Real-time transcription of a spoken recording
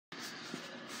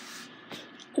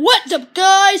What's up,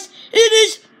 guys? It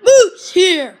is Moose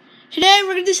here. Today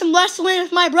we're gonna do some wrestling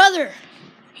with my brother.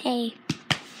 Hey.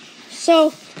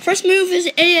 So, first move is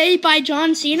AA by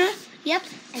John Cena. Yep,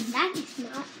 and that is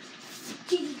not.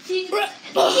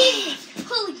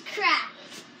 Holy crap!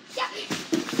 Yeah.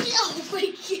 Oh my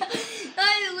god!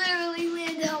 I literally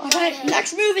landed on my head.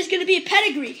 Next move is gonna be a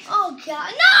pedigree. Oh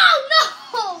god! No!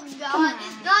 God!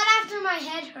 Not after my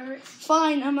head hurts.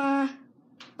 Fine, I'm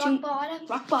Rock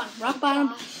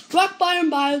bottom. Rock bottom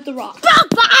by The Rock. Rock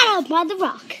bottom by The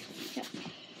Rock. Yep.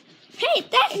 Hey,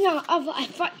 that's not a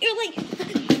vibe. You're like.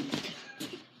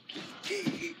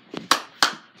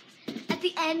 At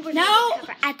the end, we're now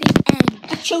at the end.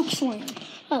 A choke slam.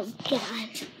 Oh god.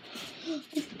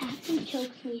 This acting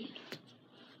chokes me.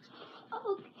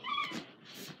 Oh.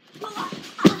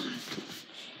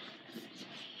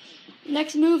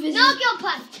 Next move is knockout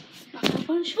punch. Knockout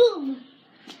punch. Boom.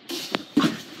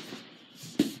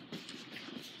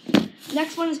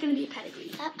 Next one is going to be a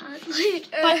pedigree.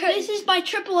 But this is by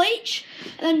Triple H,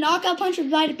 and then knockout punch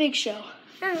is by The Big Show.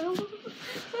 Oh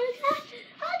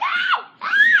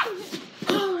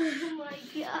my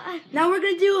god. Now we're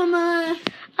going to do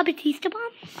a Batista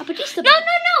bomb? A Batista bomb.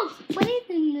 No. What is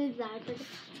in that?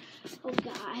 Oh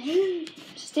god.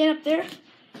 Stand up there.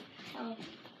 Oh.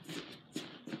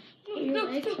 No,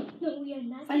 we are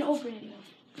not. Find over anymore.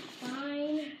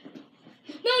 Fine.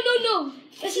 No.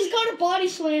 This is called a body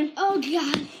slam. Oh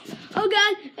god.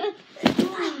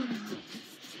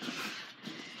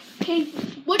 Okay,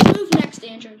 what's move next,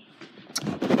 Andrew?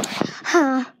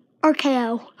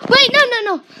 RKO. Wait,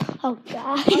 no. Oh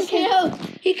god. RKO.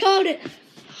 He called it.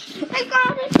 I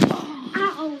got it.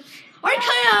 Ow.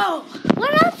 RKO.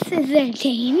 What else is there,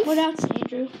 James? What else,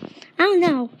 Andrew? I don't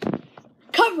know.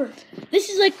 Cover. This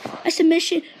is like a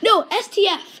submission. No,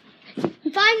 STF.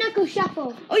 Five knuckle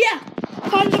shuffle. Oh yeah.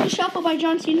 Five knuckle shuffle by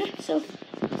John Cena. So.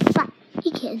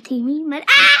 He can't see me.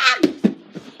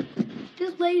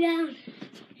 Just lay down.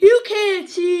 You can't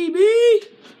see me.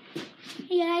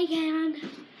 Yeah, I can.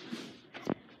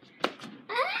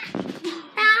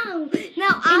 Ow.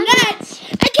 Now I'm that's.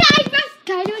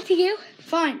 Can I do it to you?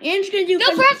 Fine. Andrew's gonna do.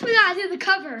 No, first we gotta do the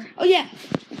cover. Oh yeah.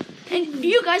 And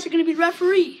you guys are gonna be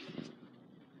referee.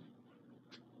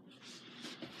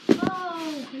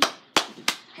 Oh.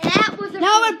 That was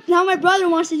now my brother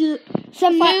wants to do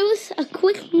some moves, a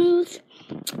quick move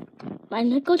by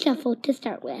knuckle shuffle to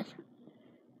start with.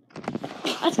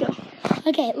 Let's go.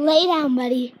 Okay, lay down,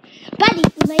 buddy.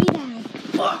 Lay down.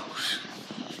 Whoa.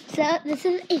 So this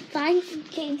is a fine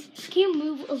change. Can you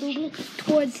move a little bit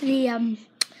towards the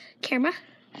camera?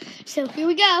 So here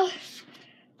we go.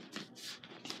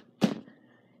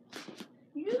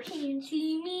 You can't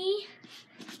see me.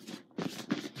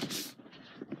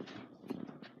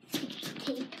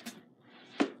 Tape.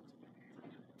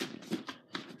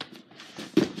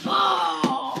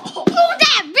 Oh,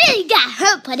 that really got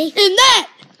hurt, buddy. and that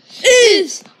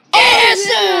is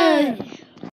awesome.